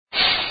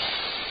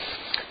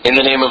In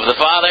the name of the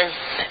Father,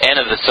 and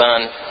of the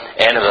Son,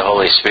 and of the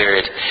Holy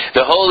Spirit,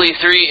 the Holy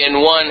Three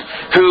in One,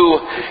 who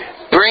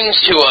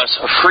brings to us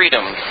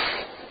freedom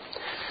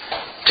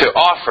to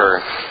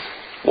offer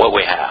what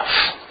we have.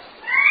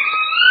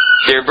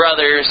 Dear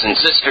brothers and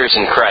sisters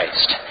in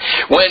Christ,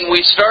 when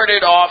we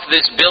started off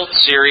this Built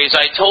series,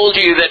 I told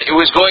you that it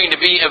was going to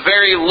be a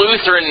very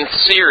Lutheran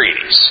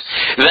series.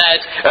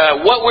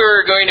 That what we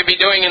were going to be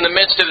doing in the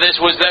midst of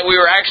this was that we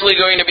were actually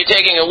going to be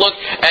taking a look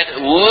at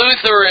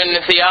Lutheran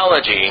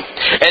theology.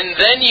 And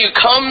then you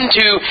come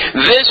to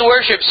this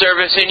worship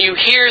service and you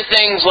hear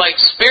things like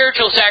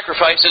spiritual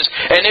sacrifices.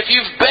 And if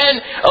you've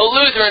been a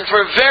Lutheran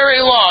for very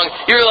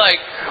long, you're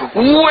like,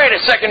 wait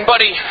a second,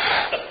 buddy.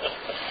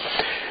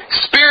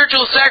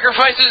 Spiritual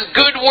sacrifices,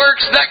 good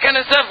works, that kind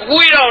of stuff.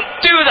 We don't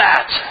do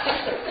that.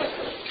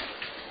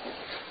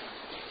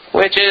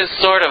 Which is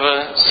sort of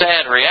a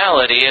sad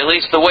reality, at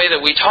least the way that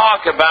we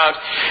talk about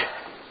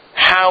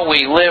how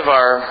we live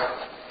our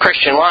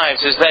Christian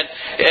lives is that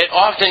it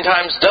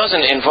oftentimes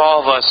doesn't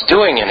involve us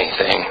doing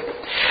anything.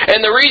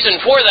 And the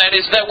reason for that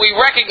is that we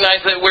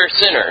recognize that we're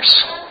sinners.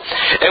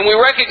 And we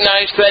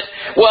recognize that,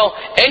 well,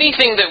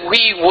 anything that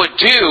we would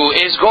do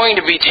is going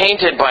to be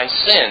tainted by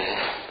sin.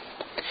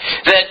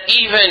 That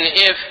even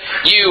if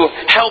you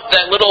help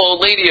that little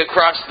old lady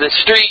across the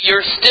street,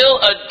 you're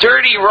still a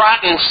dirty,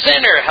 rotten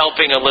sinner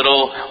helping a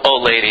little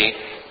old lady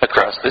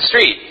across the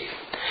street.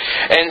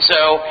 And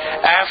so,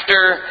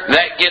 after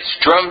that gets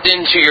drummed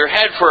into your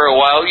head for a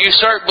while, you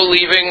start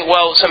believing,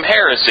 well, some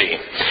heresy.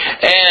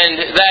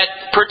 And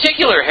that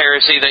particular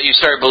heresy that you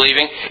start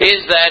believing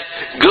is that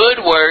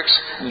good works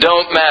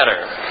don't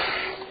matter.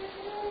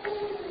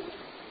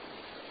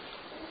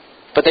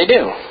 But they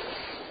do.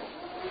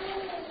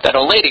 That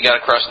old lady got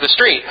across the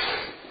street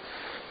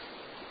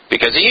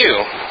because of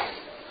you,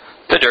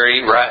 the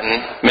dirty,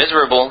 rotten,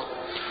 miserable,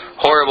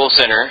 horrible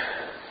sinner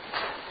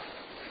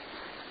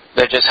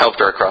that just helped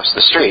her across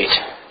the street.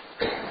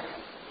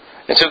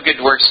 And so good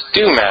works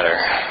do matter.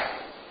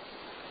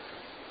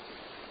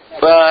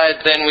 But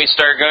then we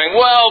start going,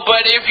 well,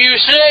 but if you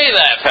say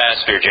that,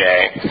 Pastor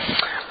Jay,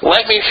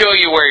 let me show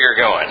you where you're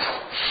going.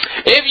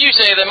 If you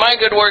say that my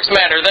good works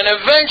matter, then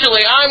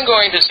eventually I'm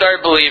going to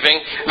start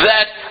believing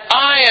that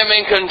I am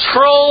in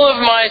control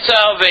of my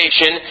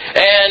salvation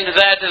and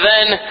that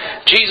then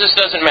Jesus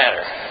doesn't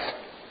matter.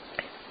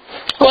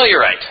 Well,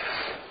 you're right.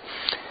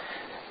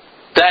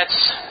 That's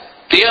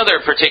the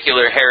other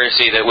particular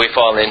heresy that we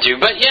fall into.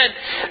 But yet,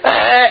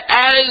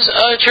 as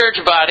a church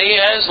body,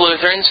 as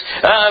Lutherans,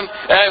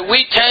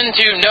 we tend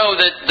to know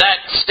that that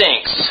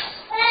stinks.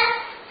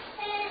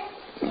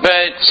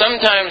 But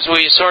sometimes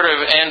we sort of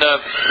end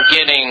up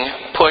getting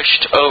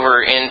pushed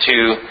over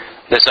into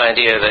this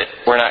idea that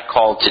we're not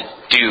called to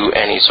do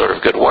any sort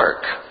of good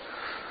work.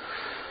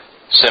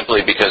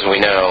 Simply because we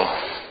know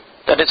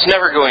that it's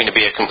never going to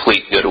be a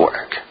complete good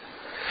work.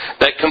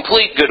 That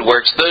complete good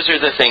works, those are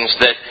the things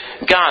that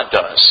God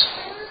does.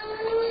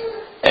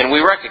 And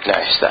we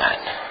recognize that.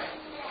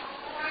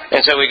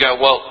 And so we go,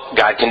 well,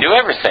 God can do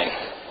everything.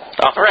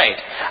 All right,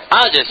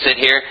 I'll just sit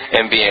here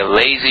and be a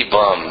lazy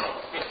bum.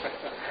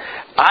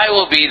 I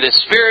will be the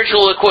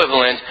spiritual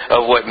equivalent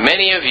of what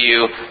many of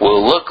you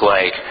will look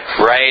like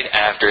right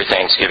after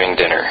Thanksgiving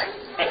dinner.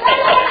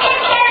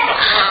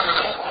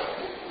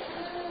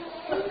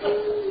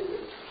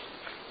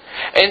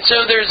 And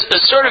so there's a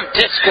sort of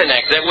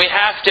disconnect that we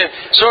have to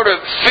sort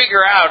of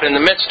figure out in the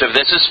midst of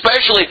this,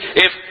 especially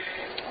if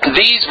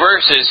these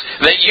verses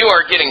that you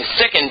are getting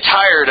sick and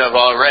tired of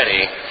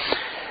already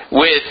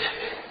with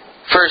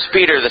 1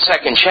 Peter, the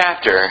 2nd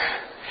chapter,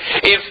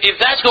 if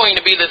that's going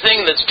to be the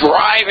thing that's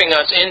driving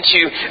us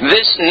into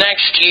this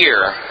next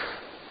year,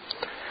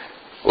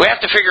 we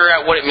have to figure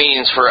out what it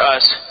means for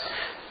us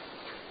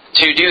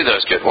to do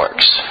those good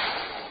works.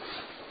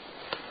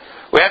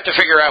 We have to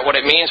figure out what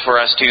it means for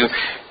us to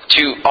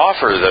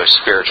offer those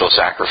spiritual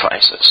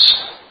sacrifices.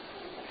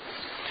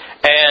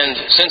 And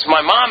since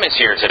my mom is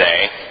here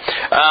today,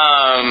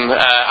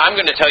 I'm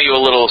going to tell you a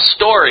little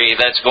story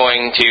that's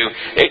going to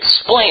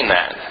explain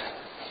that.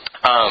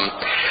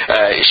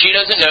 She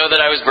doesn't know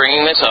that I was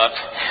bringing this up,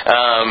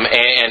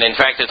 and in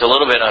fact it's a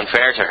little bit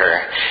unfair to her,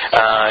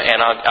 and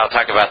I'll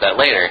talk about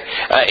that later.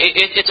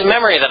 It's a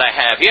memory that I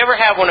have. You ever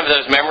have one of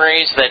those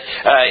memories that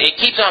it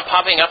keeps on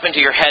popping up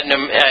into your head,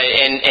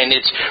 and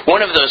it's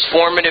one of those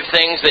formative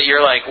things that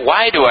you're like,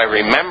 why do I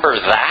remember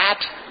that?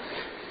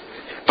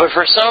 But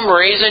for some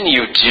reason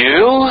you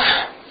do?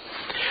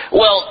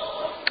 Well,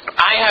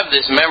 I have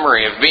this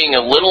memory of being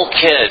a little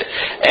kid,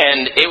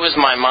 and it was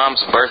my mom's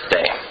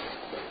birthday.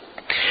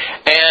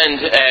 And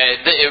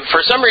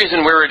for some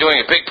reason we were doing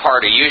a big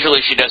party.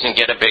 Usually she doesn't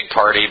get a big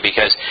party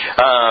because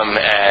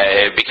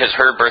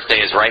her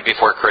birthday is right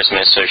before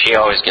Christmas, so she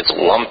always gets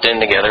lumped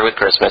in together with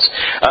Christmas.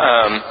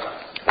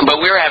 But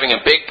we were having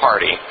a big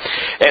party,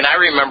 and I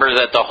remember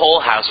that the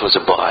whole house was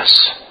a bus.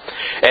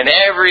 And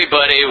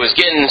everybody was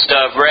getting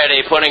stuff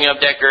ready, putting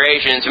up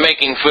decorations,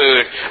 making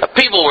food.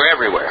 People were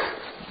everywhere.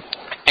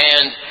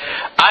 And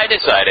I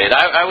decided,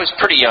 I was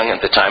pretty young at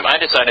the time, I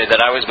decided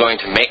that I was going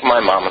to make my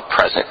mom a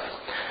present.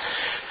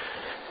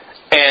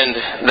 And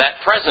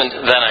that present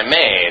that I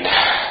made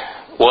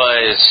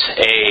was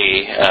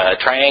a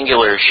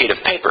triangular sheet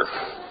of paper.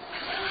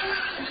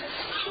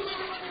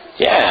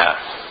 Yeah.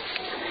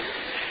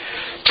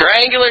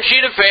 Triangular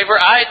sheet of paper.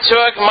 I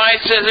took my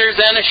scissors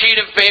and a sheet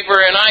of paper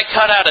and I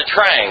cut out a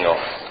triangle.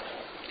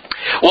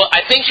 Well,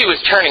 I think she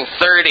was turning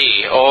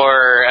 30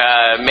 or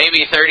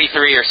maybe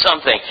 33 or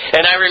something.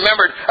 And I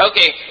remembered,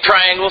 okay,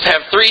 triangles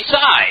have 3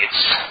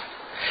 sides.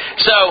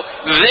 So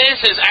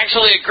this is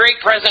actually a great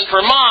present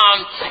for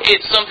Mom.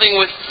 It's something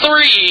with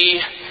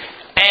 3.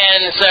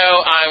 And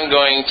so I'm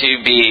going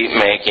to be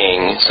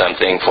making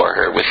something for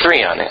her with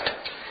 3 on it.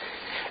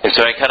 And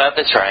so I cut out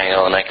the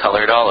triangle and I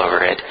colored all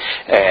over it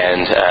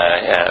and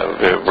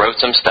wrote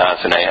some stuff.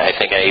 And I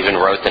think I even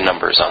wrote the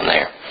numbers on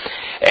there.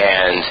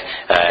 And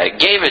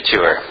gave it to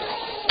her.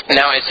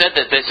 Now, I said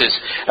that this is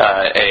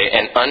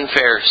an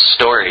unfair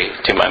story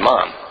to my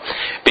mom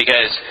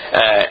because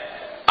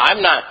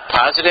I'm not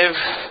positive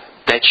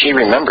that she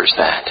remembers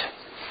that.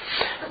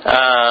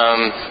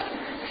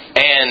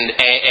 And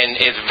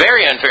it's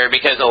very unfair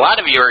because a lot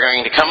of you are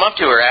going to come up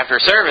to her after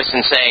service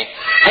and say,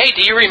 "Hey,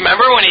 do you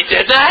remember when he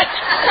did that?"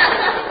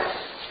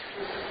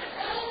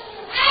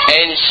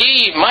 And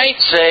she might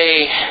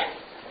say,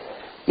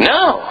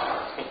 "No."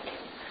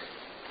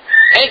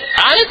 And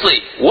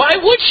honestly, why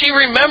would she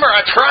remember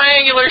a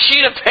triangular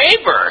sheet of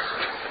paper?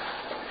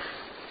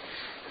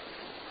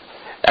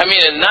 I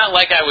mean, not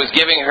like I was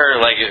giving her,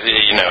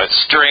 a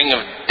string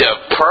of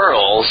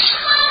pearls.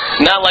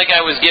 Not like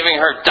I was giving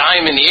her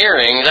diamond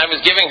earrings. I was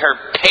giving her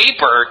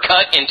paper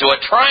cut into a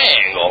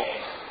triangle.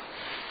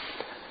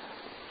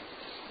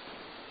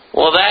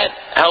 Well, that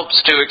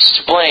helps to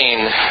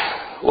explain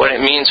what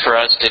it means for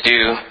us to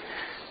do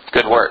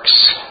good works.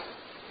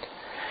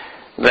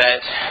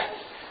 That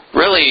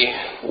really,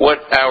 what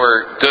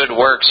our good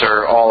works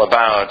are all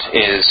about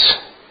is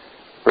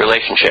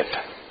relationship.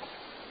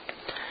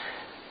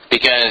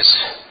 Because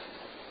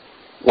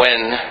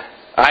when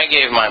I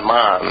gave my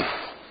mom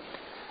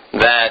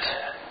that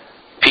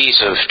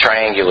piece of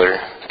triangular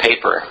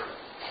paper,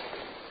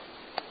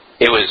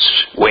 it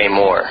was way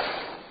more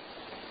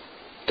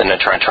than a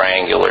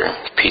triangular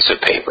piece of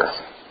paper.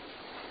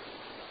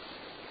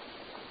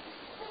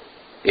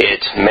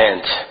 It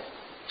meant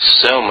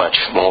so much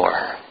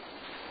more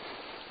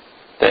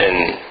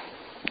than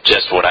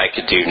just what I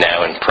could do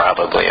now in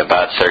probably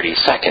about 30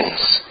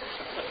 seconds.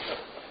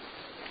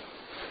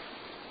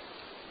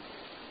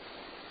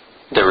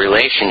 The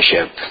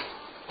relationship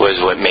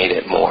was what made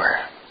it more.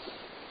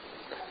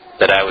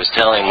 That I was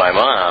telling my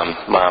mom,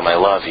 "Mom, I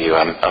love you.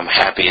 I'm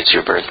happy it's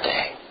your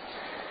birthday."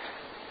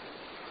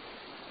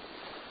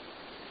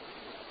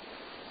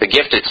 The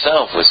gift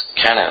itself was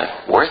kind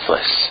of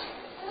worthless.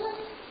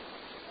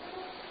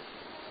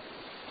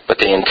 But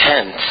the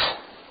intent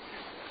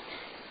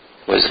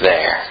was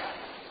there.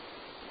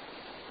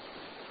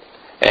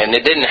 And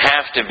it didn't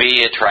have to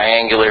be a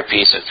triangular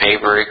piece of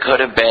paper. It could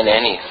have been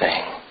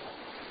anything.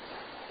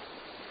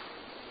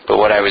 But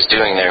what I was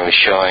doing there was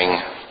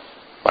showing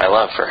my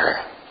love for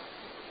her.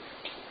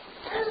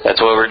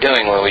 That's what we're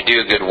doing when we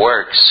do good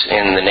works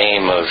in the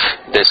name of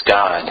this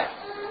God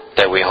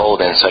that we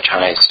hold in such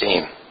high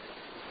esteem.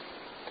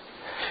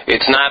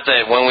 It's not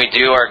that when we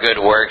do our good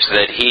works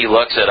that He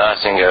looks at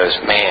us and goes,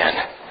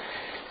 "Man,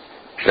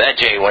 that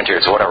Jay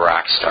Winters, what a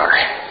rock star."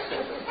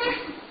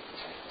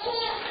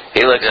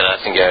 He looks at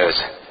us and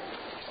goes,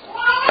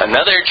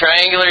 "Another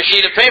triangular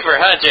sheet of paper,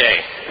 huh,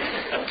 Jay?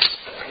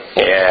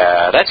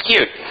 Yeah, that's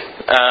cute."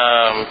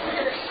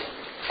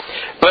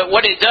 But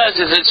what it does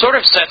is it sort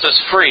of sets us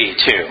free,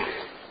 too.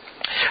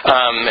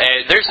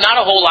 There's not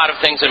a whole lot of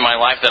things in my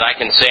life that I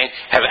can say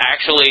have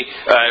actually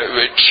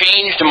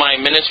changed my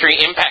ministry,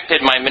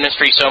 impacted my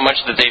ministry so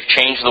much that they've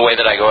changed the way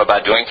that I go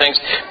about doing things.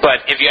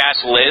 But if you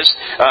ask Liz,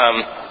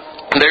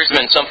 there's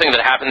been something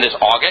that happened this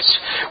August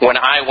when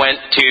I went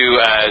to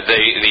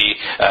the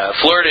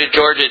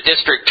Florida-Georgia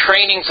District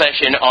training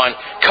session on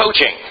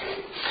coaching.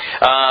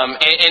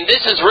 And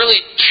this has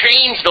really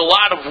changed a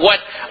lot of what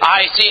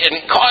I see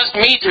and caused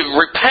me to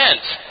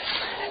repent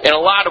in a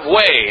lot of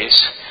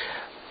ways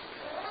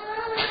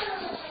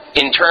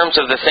in terms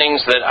of the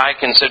things that I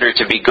consider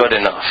to be good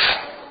enough.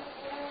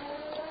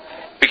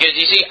 Because,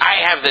 you see, I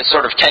have this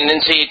sort of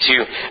tendency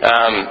to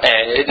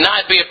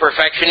not be a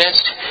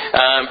perfectionist.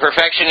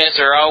 Perfectionists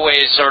are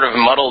always sort of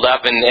muddled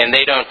up and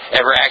they don't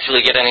ever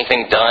actually get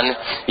anything done.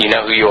 You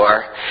know who you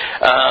are.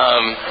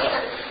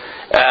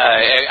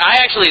 I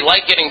actually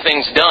like getting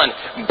things done,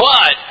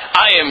 but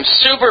I am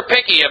super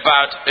picky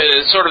about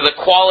sort of the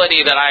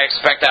quality that I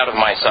expect out of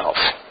myself.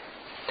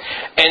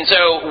 And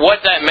so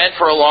what that meant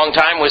for a long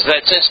time was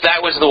that since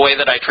that was the way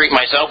that I treat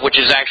myself, which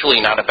is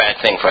actually not a bad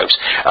thing, folks,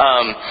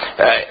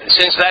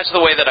 since that's the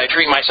way that I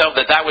treat myself,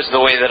 that was the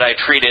way that I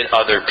treated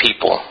other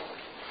people.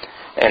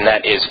 And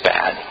that is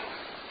bad.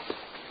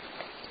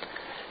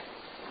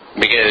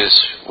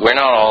 Because we're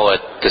not all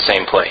at the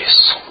same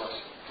place.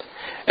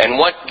 And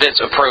what this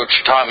approach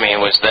taught me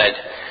was that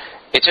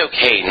it's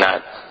okay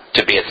not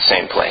to be at the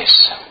same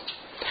place.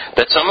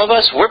 That some of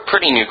us, we're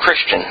pretty new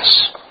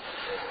Christians.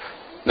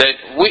 That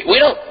we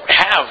don't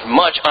have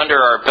much under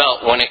our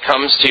belt when it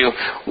comes to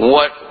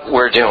what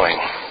we're doing.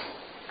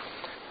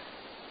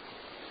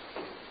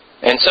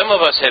 And some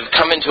of us have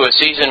come into a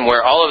season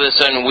where all of a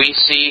sudden we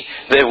see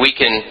that we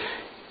can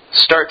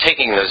start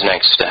taking those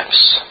next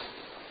steps.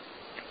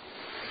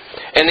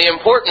 And the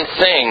important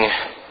thing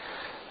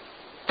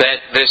that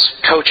this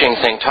coaching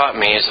thing taught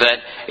me is that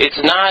it's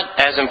not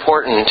as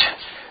important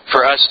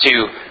for us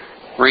to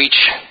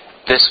reach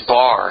this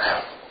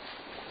bar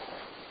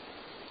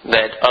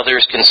that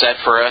others can set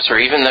for us, or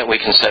even that we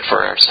can set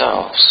for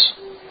ourselves.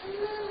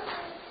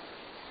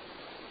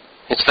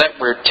 It's that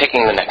we're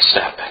taking the next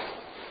step.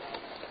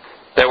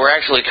 That we're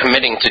actually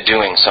committing to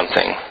doing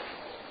something.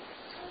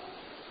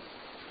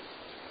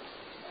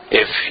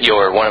 If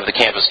you're one of the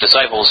campus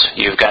disciples,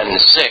 you've gotten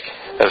sick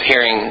of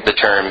hearing the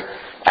term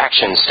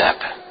action step.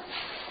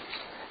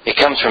 It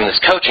comes from this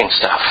coaching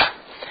stuff.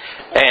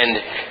 And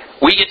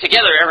we get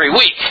together every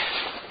week,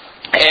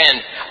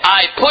 and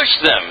I push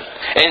them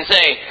and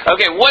say,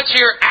 okay, what's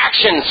your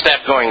action step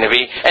going to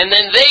be? And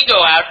then they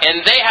go out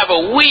and they have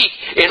a week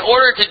in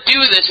order to do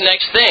this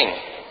next thing.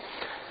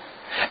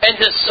 And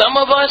to some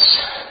of us,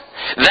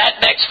 that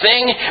next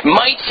thing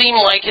might seem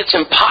like it's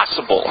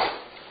impossible.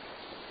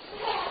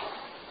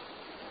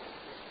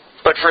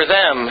 But for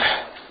them,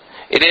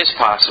 it is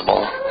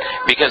possible,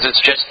 because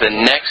it's just the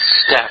next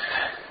step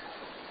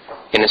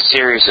in a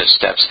series of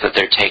steps that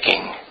they're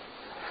taking.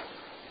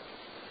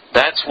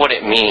 That's what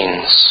it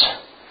means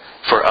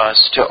for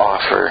us to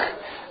offer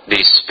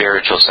these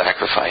spiritual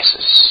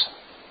sacrifices.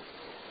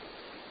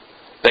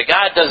 That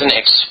God doesn't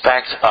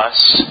expect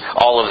us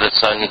all of a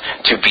sudden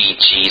to be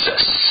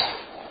Jesus.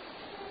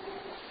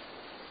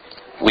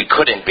 We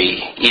couldn't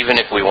be, even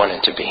if we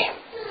wanted to be.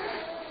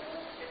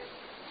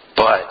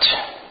 But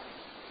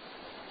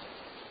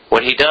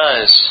what He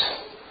does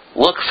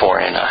look for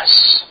in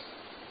us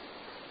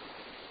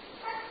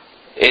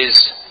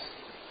is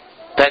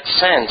that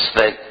sense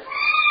that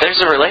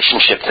there's a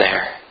relationship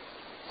there.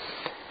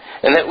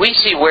 And that we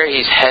see where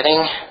He's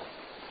heading,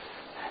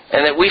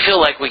 and that we feel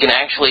like we can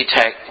actually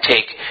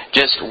take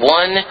just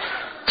one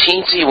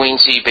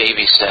teensy-weensy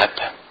baby step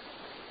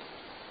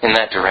in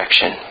that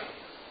direction.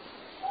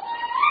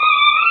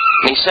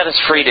 And He set us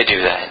free to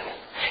do that.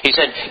 He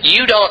said,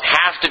 you don't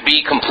have to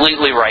be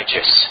completely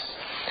righteous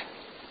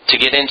to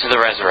get into the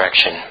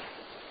resurrection.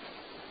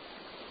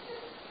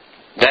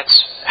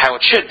 That's how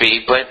it should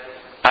be, but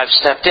I've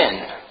stepped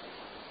in.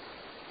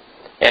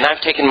 And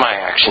I've taken my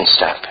action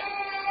step.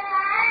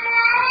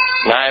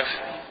 And I've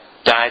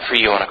died for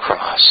you on a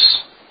cross.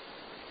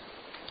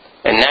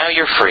 And now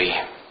you're free.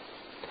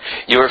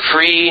 You're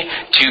free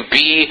to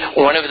be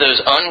one of those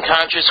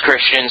unconscious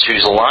Christians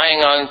who's lying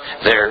on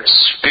their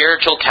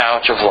spiritual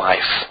couch of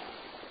life.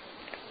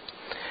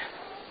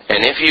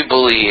 And if you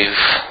believe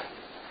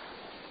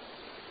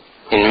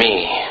in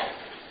me,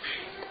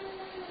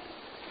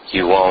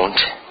 you won't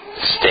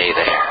stay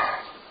there.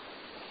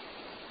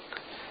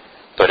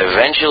 But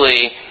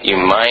eventually, you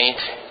might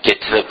get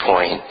to the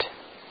point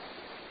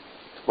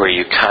where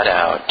you cut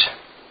out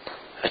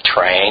a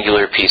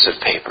triangular piece of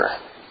paper.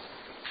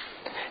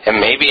 And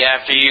maybe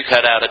after you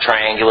cut out a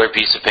triangular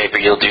piece of paper,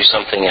 you'll do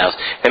something else.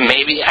 And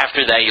maybe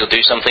after that, you'll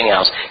do something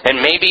else.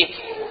 And maybe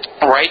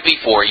right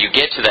before you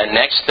get to that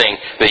next thing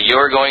that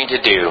you're going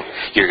to do,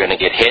 you're going to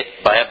get hit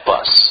by a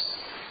bus.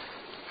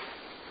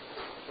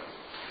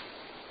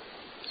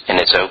 And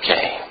it's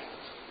okay.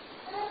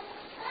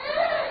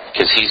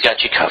 Because He's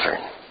got you covered.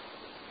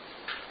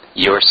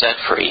 You're set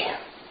free.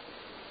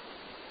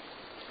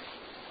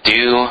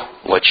 Do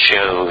what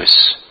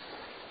shows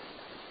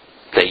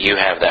that you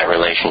have that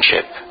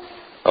relationship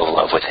of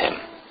love with Him.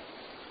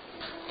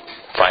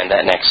 Find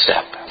that next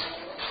step,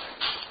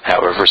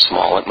 however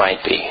small it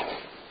might be.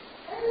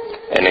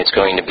 And it's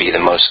going to be the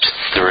most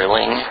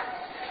thrilling,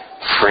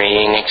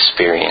 freeing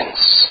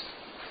experience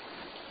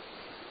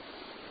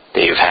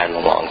that you've had in a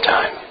long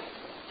time.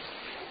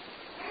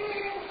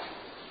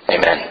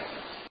 Amen.